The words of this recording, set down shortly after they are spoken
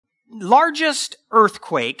largest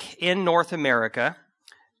earthquake in North America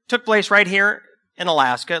took place right here in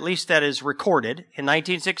Alaska, at least that is recorded, in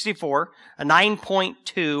 1964, a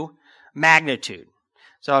 9.2 magnitude.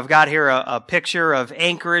 So I've got here a picture of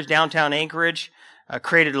Anchorage, downtown Anchorage,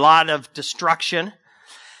 created a lot of destruction.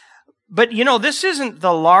 But, you know, this isn't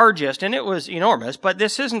the largest, and it was enormous, but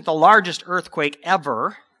this isn't the largest earthquake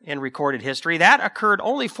ever in recorded history. That occurred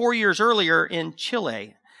only 4 years earlier in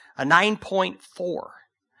Chile, a 9.4.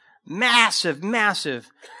 Massive,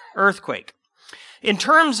 massive earthquake. In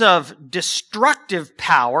terms of destructive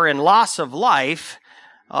power and loss of life,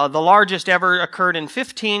 the largest ever occurred in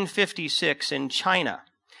 1556 in China.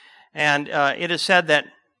 And it is said that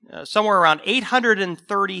somewhere around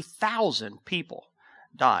 830,000 people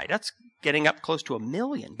died. That's getting up close to 1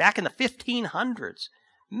 million. Back in the 1500s.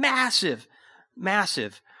 Massive,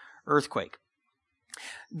 massive earthquake.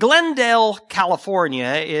 Glendale,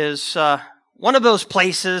 California is one of those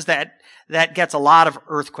places that gets a lot of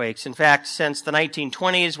earthquakes. In fact, since the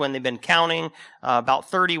 1920s, when they've been counting, about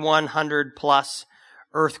 3,100 plus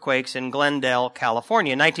earthquakes in Glendale,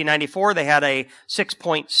 California. In 1994, they had a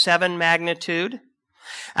 6.7 magnitude.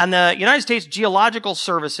 And the United States Geological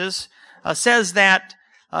Services says that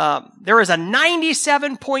there is a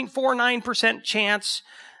 97.49% chance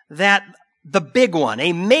that the big one,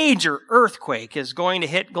 a major earthquake, is going to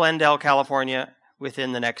hit Glendale, California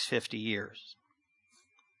within the next 50 years.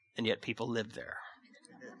 And yet people live there.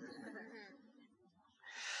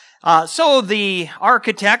 So the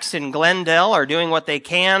architects in Glendale are doing what they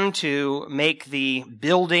can to make the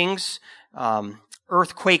buildings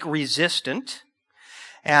earthquake resistant.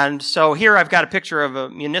 And so here I've got a picture of a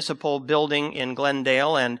municipal building in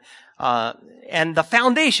Glendale, and the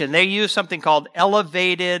foundation, they use something called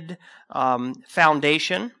elevated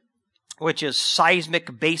foundation, which is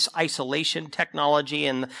seismic base isolation technology.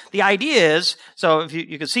 And the idea is, so if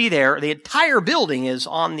you can see there, the entire building is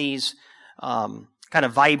on these kind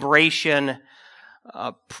of vibration,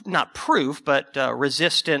 not proof, but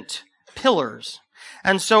resistant pillars.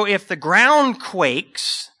 And so if the ground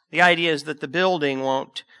quakes, the idea is that the building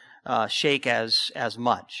won't shake as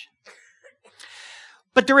much.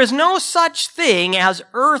 But there is no such thing as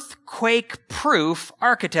earthquake-proof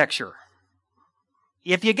architecture.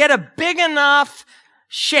 If you get a big enough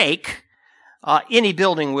shake, any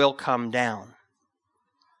building will come down.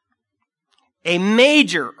 A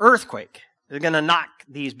major earthquake is going to knock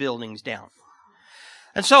these buildings down.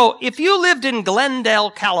 And so if you lived in Glendale,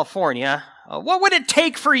 California, what would it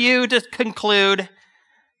take for you to conclude,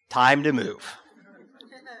 time to move?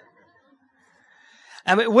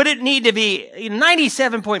 I mean, would it need to be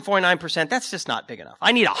 97.49%? That's just not big enough.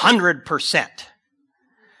 I need 100%.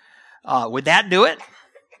 Would that do it?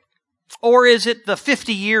 Or is it the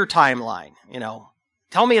 50-year timeline? You know,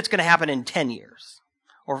 tell me it's going to happen in 10 years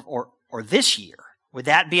or this year. Would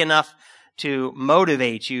that be enough to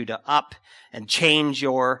motivate you to up and change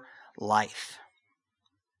your life?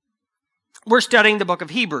 We're studying the book of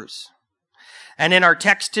Hebrews. And in our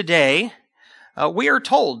text today, we are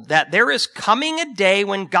told that there is coming a day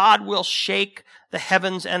when God will shake the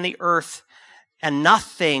heavens and the earth, and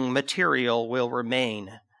nothing material will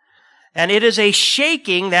remain. And it is a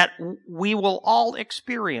shaking that we will all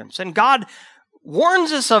experience. And God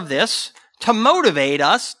warns us of this to motivate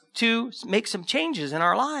us to make some changes in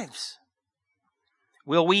our lives.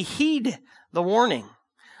 Will we heed the warning?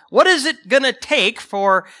 What is it going to take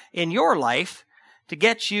for, in your life, to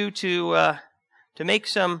get you to make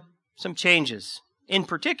some changes? In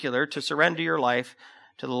particular, to surrender your life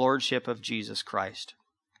to the Lordship of Jesus Christ.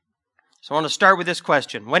 So I want to start with this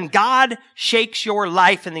question. When God shakes your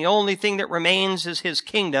life and the only thing that remains is His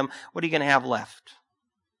kingdom, what are you going to have left?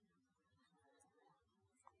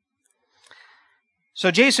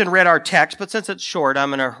 So Jason read our text, but since it's short, I'm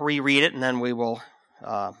going to reread it and then we will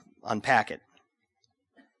unpack it.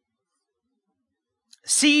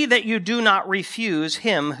 See that you do not refuse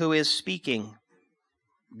Him who is speaking.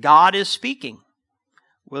 God is speaking.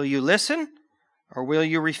 Will you listen or will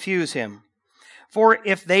you refuse Him? For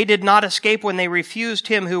if they did not escape when they refused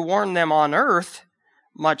Him who warned them on earth,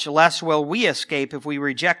 much less will we escape if we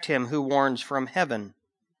reject Him who warns from heaven.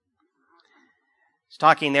 It's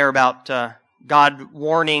talking there about God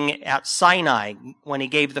warning at Sinai when He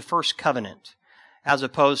gave the first covenant, as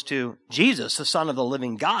opposed to Jesus, the Son of the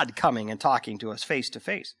living God, coming and talking to us face to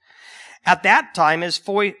face. At that time His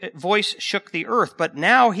voice shook the earth, but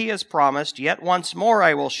now He has promised, yet once more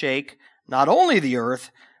I will shake not only the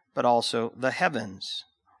earth, but also the heavens.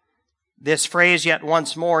 This phrase, yet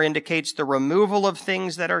once more, indicates the removal of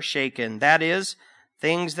things that are shaken, that is,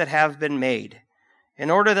 things that have been made,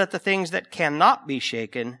 in order that the things that cannot be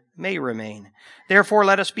shaken may remain. Therefore,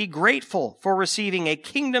 let us be grateful for receiving a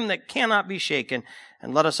kingdom that cannot be shaken,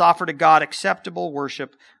 and let us offer to God acceptable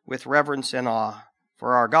worship with reverence and awe,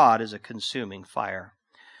 for our God is a consuming fire.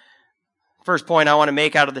 First point I want to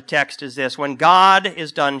make out of the text is this: when God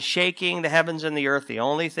is done shaking the heavens and the earth, the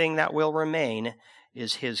only thing that will remain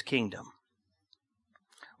is His kingdom.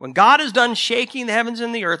 When God is done shaking the heavens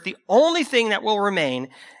and the earth, the only thing that will remain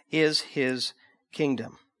is His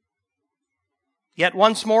kingdom. Yet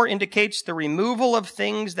once more indicates the removal of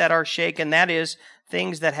things that are shaken, that is,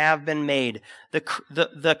 things that have been made.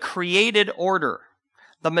 The created order,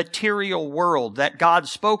 the material world that God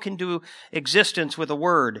spoke into existence with a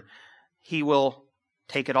word, He will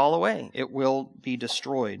take it all away. It will be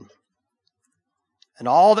destroyed. And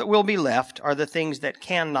all that will be left are the things that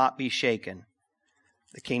cannot be shaken.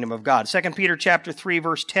 The kingdom of God. 2 Peter chapter 3,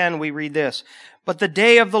 verse 10, we read this: "But the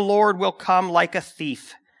day of the Lord will come like a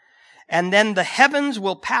thief, and then the heavens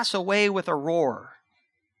will pass away with a roar,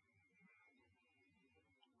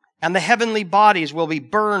 and the heavenly bodies will be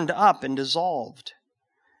burned up and dissolved,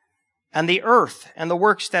 and the earth and the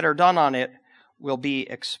works that are done on it will be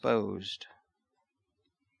exposed."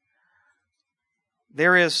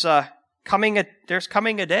 There's coming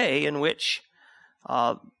a day in which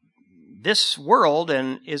this world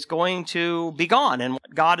is going to be gone, and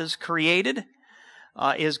what God has created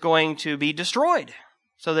is going to be destroyed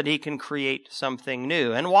so that He can create something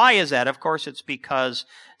new. And why is that? Of course, it's because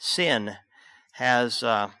sin has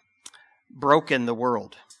broken the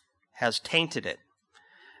world, has tainted it.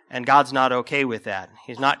 And God's not okay with that.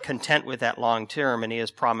 He's not content with that long term, and He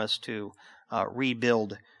has promised to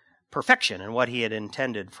rebuild perfection and what He had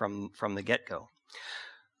intended from the get-go.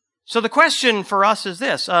 So the question for us is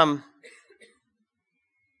this: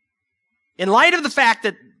 in light of the fact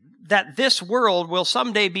that this world will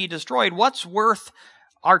someday be destroyed, what's worth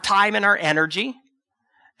our time and our energy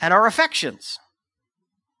and our affections?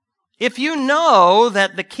 If you know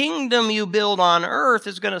that the kingdom you build on earth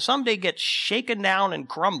is going to someday get shaken down and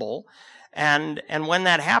crumble, and when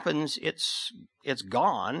that happens, it's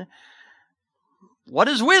gone, what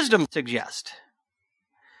does wisdom suggest?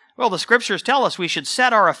 Well, the scriptures tell us we should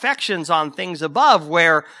set our affections on things above,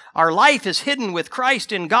 where our life is hidden with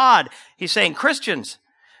Christ in God. He's saying, Christians,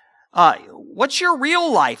 what's your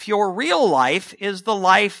real life? Your real life is the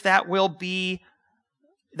life that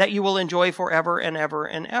you will enjoy forever and ever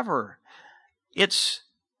and ever. It's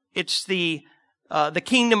the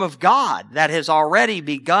kingdom of God that has already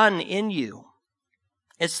begun in you.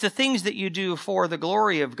 It's the things that you do for the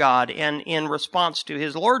glory of God and in response to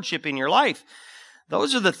His lordship in your life.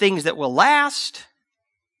 Those are the things that will last.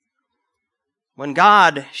 When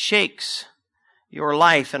God shakes your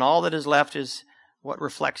life and all that is left is what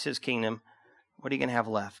reflects His kingdom, what are you going to have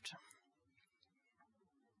left?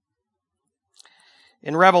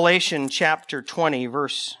 In Revelation chapter 20,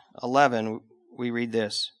 verse 11, we read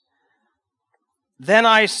this: "Then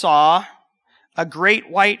I saw a great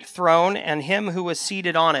white throne and Him who was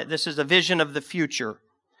seated on it." This is a vision of the future.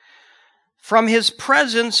 "From His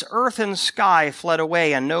presence, earth and sky fled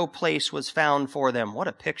away, and no place was found for them." What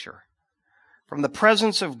a picture. From the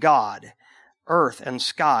presence of God, earth and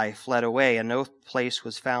sky fled away, and no place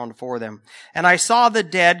was found for them. "And I saw the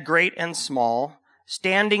dead, great and small,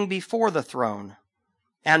 standing before the throne,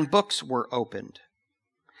 and books were opened.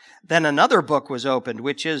 Then another book was opened,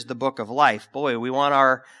 which is the book of life." Boy, we want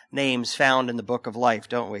our names found in the book of life,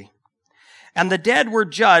 don't we? "And the dead were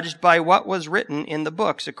judged by what was written in the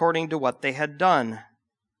books according to what they had done.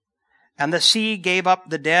 And the sea gave up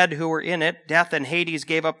the dead who were in it. Death and Hades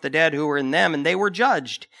gave up the dead who were in them, and they were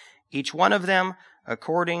judged, each one of them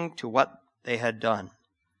according to what they had done."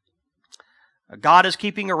 God is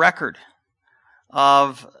keeping a record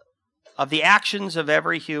of the actions of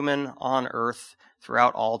every human on earth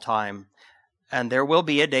throughout all time. And there will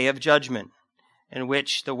be a day of judgment in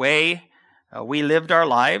which the way we lived our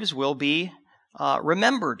lives will be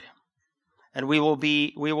remembered, and we will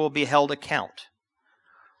be held account.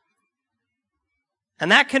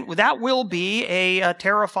 And that will be a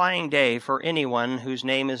terrifying day for anyone whose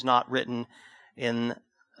name is not written in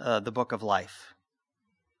the book of life.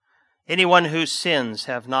 Anyone whose sins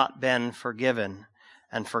have not been forgiven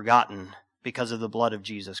and forgotten because of the blood of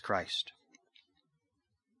Jesus Christ.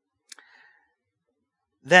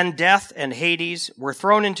 "Then death and Hades were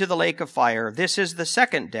thrown into the lake of fire. This is the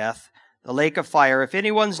second death, the lake of fire. If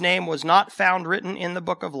anyone's name was not found written in the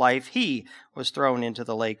book of life, he was thrown into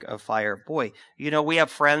the lake of fire." Boy, we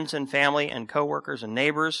have friends and family and coworkers and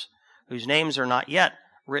neighbors whose names are not yet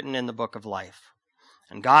written in the book of life.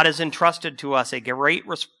 And God has entrusted to us a great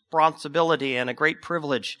responsibility and a great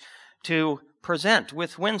privilege to present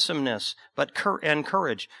with winsomeness and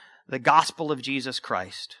courage the gospel of Jesus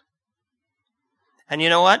Christ. And you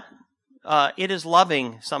know what? It is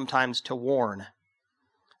loving sometimes to warn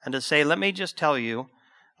and to say, let me just tell you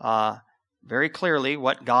very clearly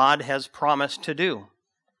what God has promised to do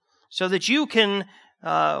so that you can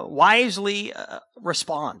wisely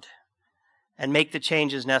respond and make the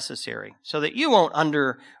changes necessary so that you won't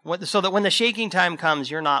so that when the shaking time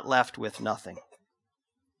comes, you're not left with nothing.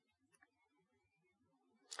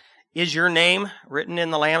 Is your name written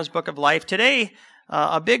in the Lamb's Book of Life? Today,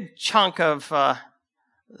 a big chunk of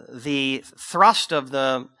the thrust of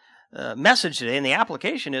the message today and the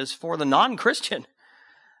application is for the non-Christian.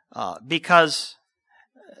 Because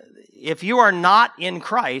if you are not in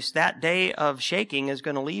Christ, that day of shaking is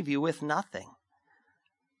going to leave you with nothing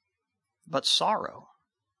but sorrow.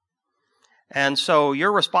 And so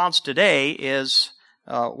your response today is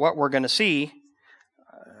what we're going to see.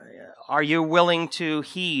 Are you willing to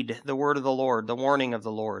heed the word of the Lord, the warning of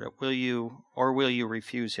the Lord? Will you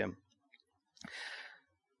refuse him?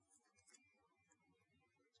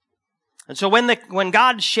 And so when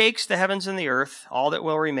God shakes the heavens and the earth, all that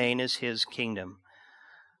will remain is his kingdom.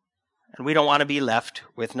 And we don't want to be left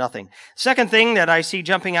with nothing. Second thing that I see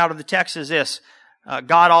jumping out of the text is this.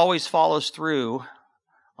 God always follows through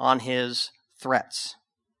on his threats.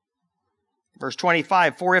 Verse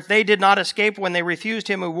 25, for if they did not escape when they refused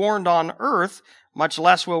him who warned on earth, much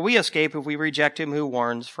less will we escape if we reject him who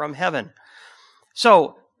warns from heaven.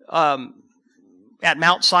 So, at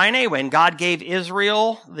Mount Sinai, when God gave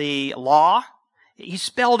Israel the law, he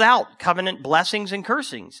spelled out covenant blessings and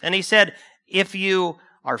cursings. And he said, if you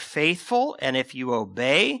are faithful and if you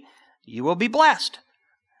obey, you will be blessed.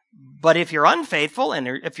 But if you're unfaithful and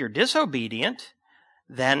if you're disobedient,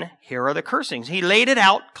 then here are the cursings. He laid it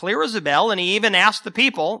out clear as a bell, and he even asked the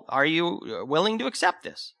people, are you willing to accept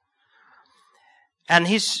this? And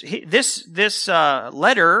this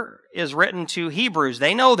letter is written to Hebrews.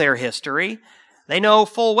 They know their history. They know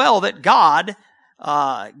full well that God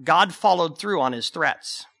followed through on his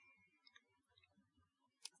threats.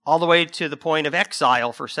 All the way to the point of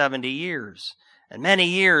exile for 70 years. And many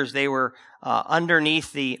years they were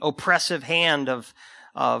underneath the oppressive hand of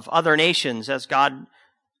other nations as God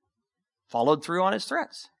followed through on his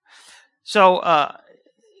threats. So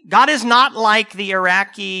God is not like the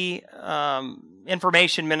Iraqi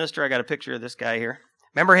information minister. I got a picture of this guy here.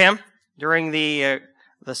 Remember him during the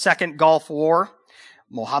Second Gulf War?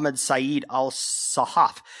 Mohammed Saeed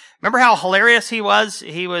al-Sahaf. Remember how hilarious he was?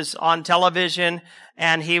 He was on television,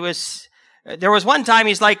 and there was one time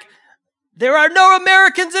he's like, there are no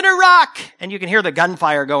Americans in Iraq! And you can hear the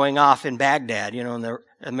gunfire going off in Baghdad, and the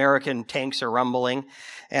American tanks are rumbling.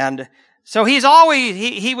 And so he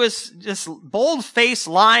was just bold-faced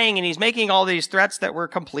lying, and he's making all these threats that were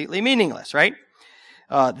completely meaningless, right?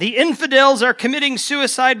 The infidels are committing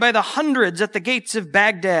suicide by the hundreds at the gates of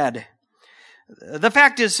Baghdad. The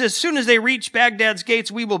fact is, as soon as they reach Baghdad's gates,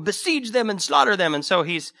 we will besiege them and slaughter them. And so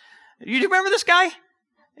you remember this guy?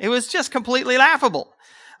 It was just completely laughable.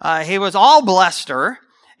 He was all bluster,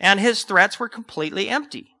 and his threats were completely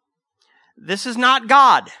empty. This is not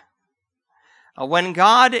God. When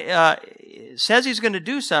God says he's going to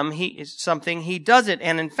do something, he does it.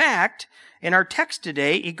 And in fact, in our text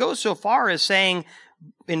today, he goes so far as saying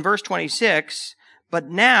in verse 26, but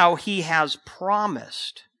now he has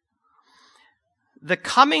promised. The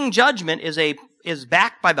coming judgment is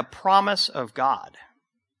backed by the promise of God.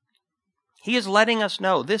 He is letting us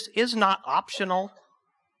know this is not optional.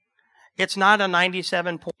 It's not a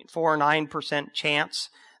 97.49% chance.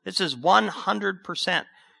 This is 100%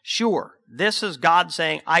 sure. This is God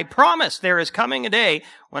saying, I promise there is coming a day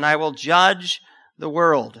when I will judge the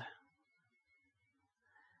world.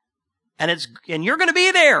 And you're going to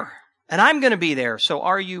be there, and I'm going to be there. So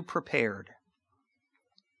are you prepared?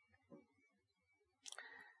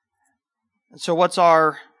 So what's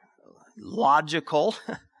our logical,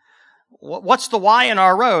 what's the why in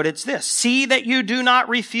our road? It's this. See that you do not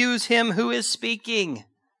refuse him who is speaking.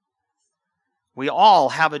 We all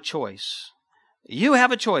have a choice. You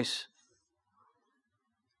have a choice.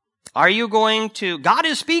 Are you going to, God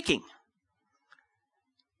is speaking.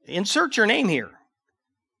 Insert your name here.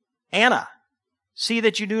 Anna, see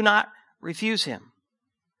that you do not refuse him.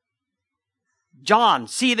 John,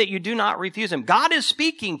 see that you do not refuse him. God is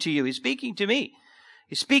speaking to you. He's speaking to me.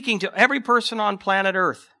 He's speaking to every person on planet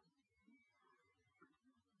Earth.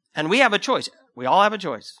 And we have a choice. We all have a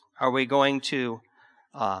choice. Are we going to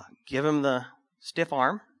give him the stiff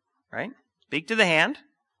arm, right? Speak to the hand?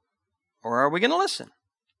 Or are we going to listen?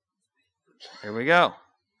 Here we go.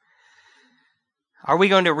 Are we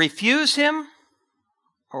going to refuse him?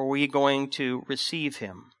 or are we going to receive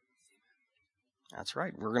him? That's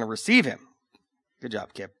right. We're going to receive him. Good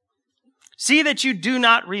job, Kip. See that you do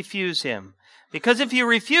not refuse him. Because if you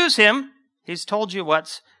refuse him, he's told you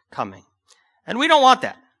what's coming. And we don't want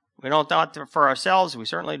that. We don't want that for ourselves. We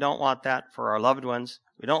certainly don't want that for our loved ones.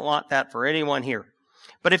 We don't want that for anyone here.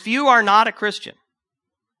 But if you are not a Christian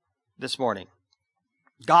this morning,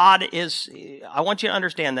 I want you to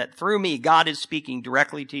understand that through me, God is speaking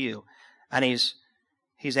directly to you. And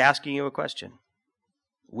He's asking you a question.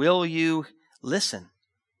 Will you listen?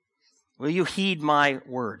 Will you heed my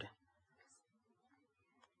word?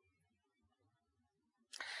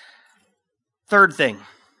 Third thing,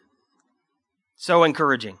 so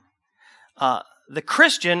encouraging. The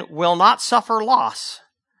Christian will not suffer loss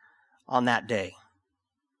on that day.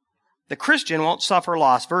 The Christian won't suffer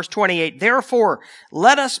loss. Verse 28, therefore,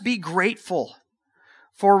 let us be grateful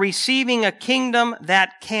for receiving a kingdom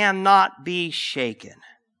that cannot be shaken.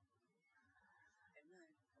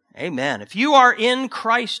 Amen. If you are in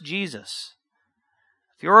Christ Jesus,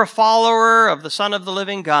 if you're a follower of the Son of the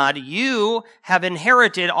living God, you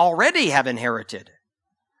already have inherited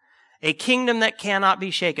a kingdom that cannot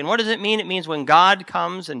be shaken. What does it mean? It means when God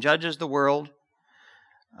comes and judges the world,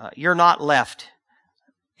 you're not left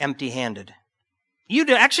empty-handed. You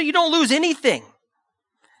don't lose anything.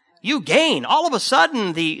 You gain. All of a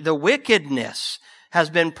sudden, the wickedness has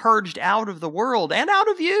been purged out of the world and out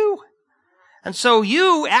of you. And so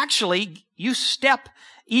you step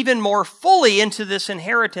even more fully into this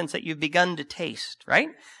inheritance that you've begun to taste, right?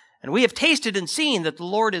 And we have tasted and seen that the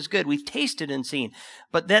Lord is good. We've tasted and seen.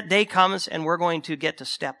 But that day comes and we're going to get to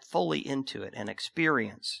step fully into it and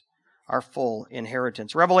experience our full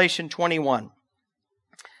inheritance. Revelation 21.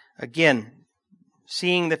 Again,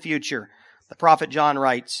 seeing the future. The prophet John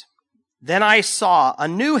writes, then I saw a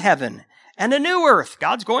new heaven and a new earth.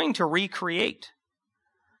 God's going to recreate.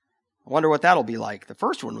 I wonder what that'll be like. The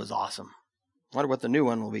first one was awesome. I wonder what the new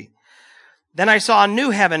one will be. Then I saw a new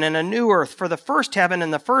heaven and a new earth, for the first heaven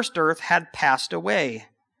and the first earth had passed away,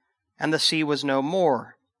 and the sea was no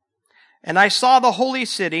more. And I saw the holy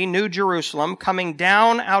city, New Jerusalem, coming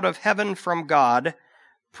down out of heaven from God,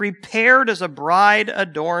 prepared as a bride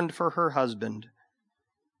adorned for her husband.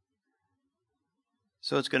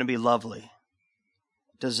 So it's going to be lovely,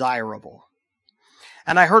 desirable.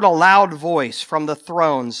 And I heard a loud voice from the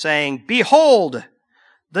throne saying, behold,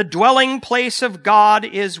 the dwelling place of God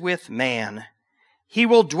is with man. He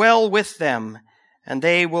will dwell with them, and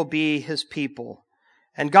they will be his people.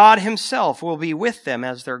 And God himself will be with them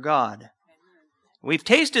as their God. We've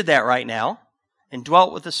tasted that right now and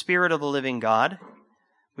dwelt with the Spirit of the living God.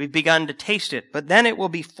 We've begun to taste it, but then it will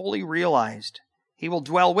be fully realized. He will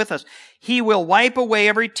dwell with us. He will wipe away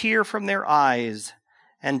every tear from their eyes,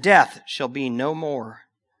 and death shall be no more.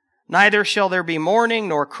 Neither shall there be mourning,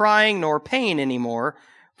 nor crying, nor pain any more,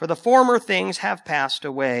 for the former things have passed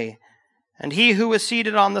away. And he who was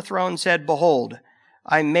seated on the throne said, behold,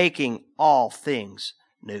 I'm making all things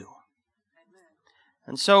new.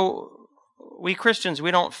 And so we Christians, we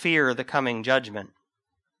don't fear the coming judgment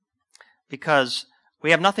because we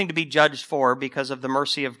have nothing to be judged for because of the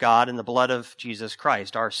mercy of God and the blood of Jesus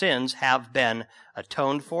Christ. Our sins have been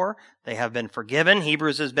atoned for. They have been forgiven.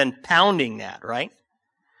 Hebrews has been pounding that, right?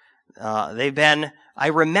 I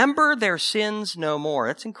remember their sins no more.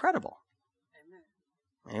 That's incredible.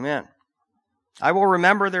 Amen. I will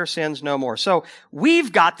remember their sins no more. So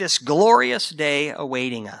we've got this glorious day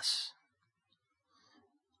awaiting us.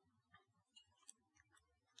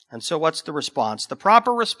 And so what's the response? The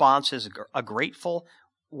proper response is a grateful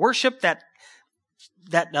worship that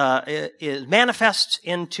manifests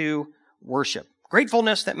into worship.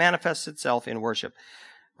 Gratefulness that manifests itself in worship.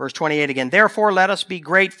 Verse 28 again, therefore let us be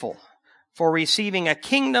grateful for receiving a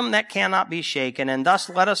kingdom that cannot be shaken, and thus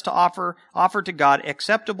let us to offer to God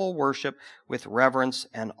acceptable worship with reverence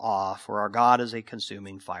and awe, for our God is a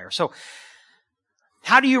consuming fire. So,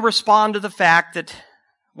 how do you respond to the fact that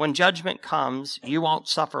when judgment comes, you won't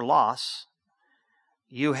suffer loss?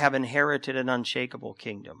 You have inherited an unshakable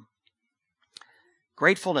kingdom.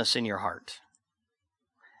 Gratefulness in your heart.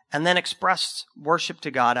 And then express worship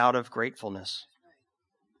to God out of gratefulness.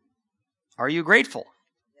 Are you grateful?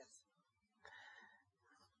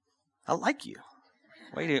 I like you.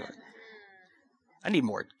 Wait, I need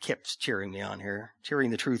more Kips cheering me on here, cheering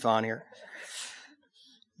the truth on here.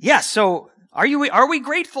 Yes, so are we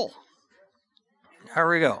grateful? Here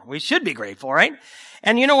we go. We should be grateful, right?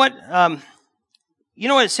 And you know what? You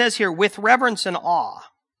know what it says here? With reverence and awe.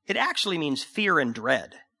 It actually means fear and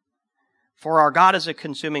dread. For our God is a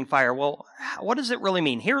consuming fire. Well, what does it really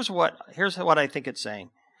mean? Here's what I think it's saying.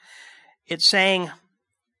 It's saying,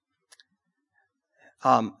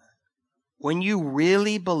 When you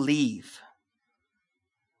really believe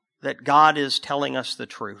that God is telling us the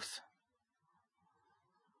truth,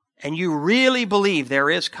 and you really believe there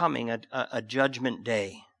is coming a judgment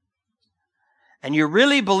day, and you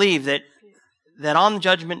really believe that on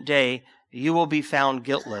Judgment Day you will be found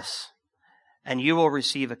guiltless, and you will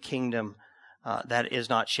receive a kingdom that is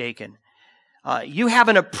not shaken, you have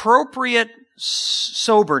an appropriate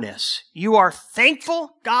soberness. You are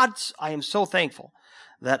thankful. I am so thankful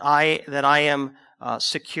that I am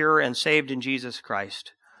secure and saved in Jesus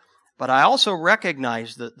Christ. But I also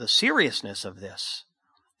recognize the seriousness of this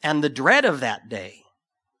and the dread of that day.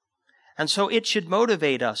 And so it should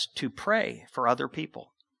motivate us to pray for other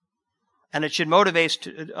people. And it should motivate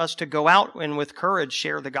us to go out and with courage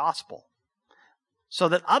share the gospel so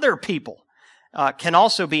that other people can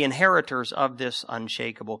also be inheritors of this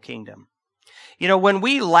unshakable kingdom. You know, when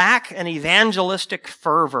we lack an evangelistic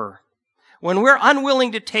fervor, when we're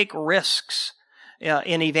unwilling to take risks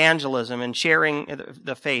in evangelism and sharing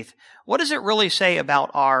the faith, what does it really say about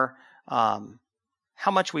our how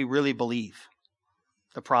much we really believe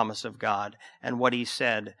the promise of God and what He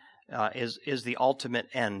said is the ultimate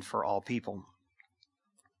end for all people?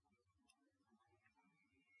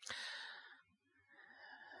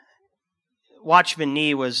 Watchman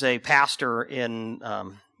Nee was a pastor in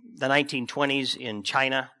the 1920s in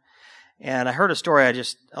China. And I heard a story,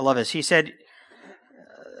 I love this. He said,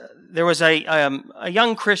 there was a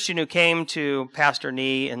young Christian who came to Pastor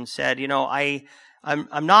Nee and said, you know,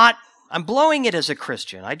 I'm blowing it as a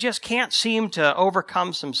Christian. I just can't seem to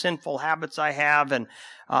overcome some sinful habits I have, and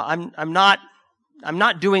I'm not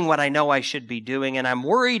doing what I know I should be doing, and I'm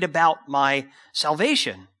worried about my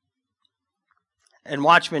salvation. And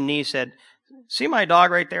Watchman Nee said, see my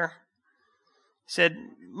dog right there? He said,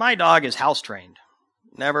 my dog is house trained.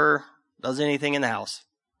 Never does anything in the house.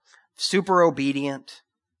 Super obedient.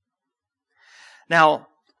 Now,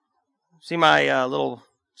 see my little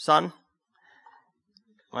son?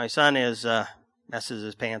 My son messes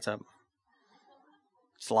his pants up.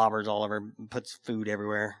 Slobbers all over, puts food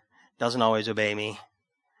everywhere. Doesn't always obey me.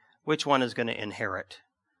 Which one is going to inherit?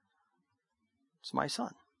 It's my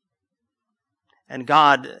son. And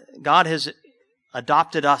God has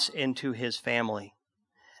adopted us into His family.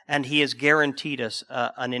 And He has guaranteed us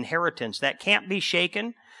an inheritance that can't be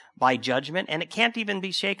shaken by judgment, and it can't even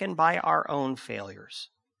be shaken by our own failures.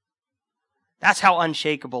 That's how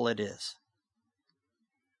unshakable it is.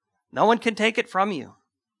 No one can take it from you.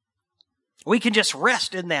 We can just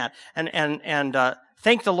rest in that and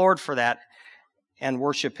thank the Lord for that and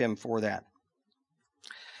worship Him for that.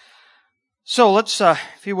 So let's,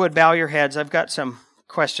 if you would, bow your heads. I've got some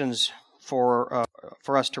questions for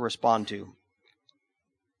us to respond to.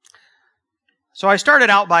 So I started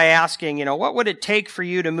out by asking, you know, what would it take for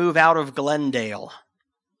you to move out of Glendale?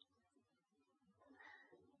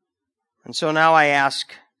 And so now I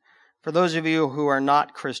ask, for those of you who are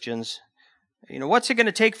not Christians, you know, what's it going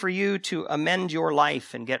to take for you to amend your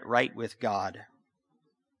life and get right with God?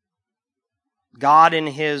 God in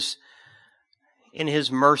His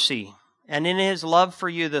mercy and in His love for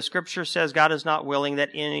you, the Scripture says God is not willing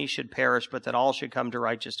that any should perish, but that all should come to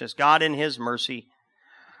righteousness. God in His mercy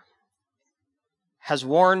has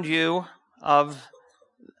warned you of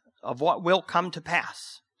what will come to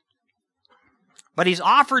pass. But He's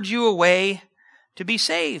offered you a way to be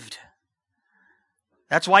saved.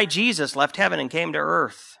 That's why Jesus left heaven and came to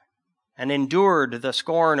earth and endured the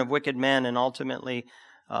scorn of wicked men and ultimately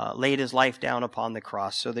laid His life down upon the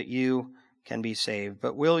cross so that you can be saved.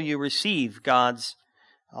 But will you receive God's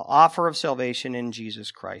offer of salvation in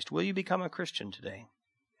Jesus Christ? Will you become a Christian today?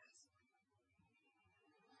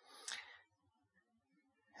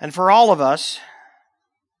 And for all of us,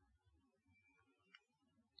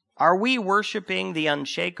 are we worshiping the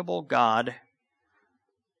unshakable God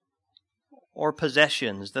or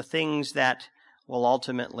possessions, the things that will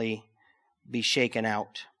ultimately be shaken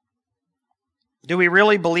out? Do we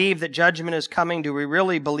really believe that judgment is coming? Do we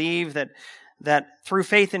really believe that through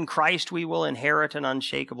faith in Christ we will inherit an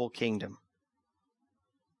unshakable kingdom?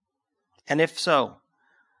 And if so,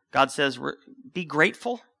 God says, be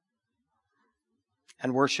grateful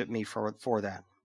and worship me for that.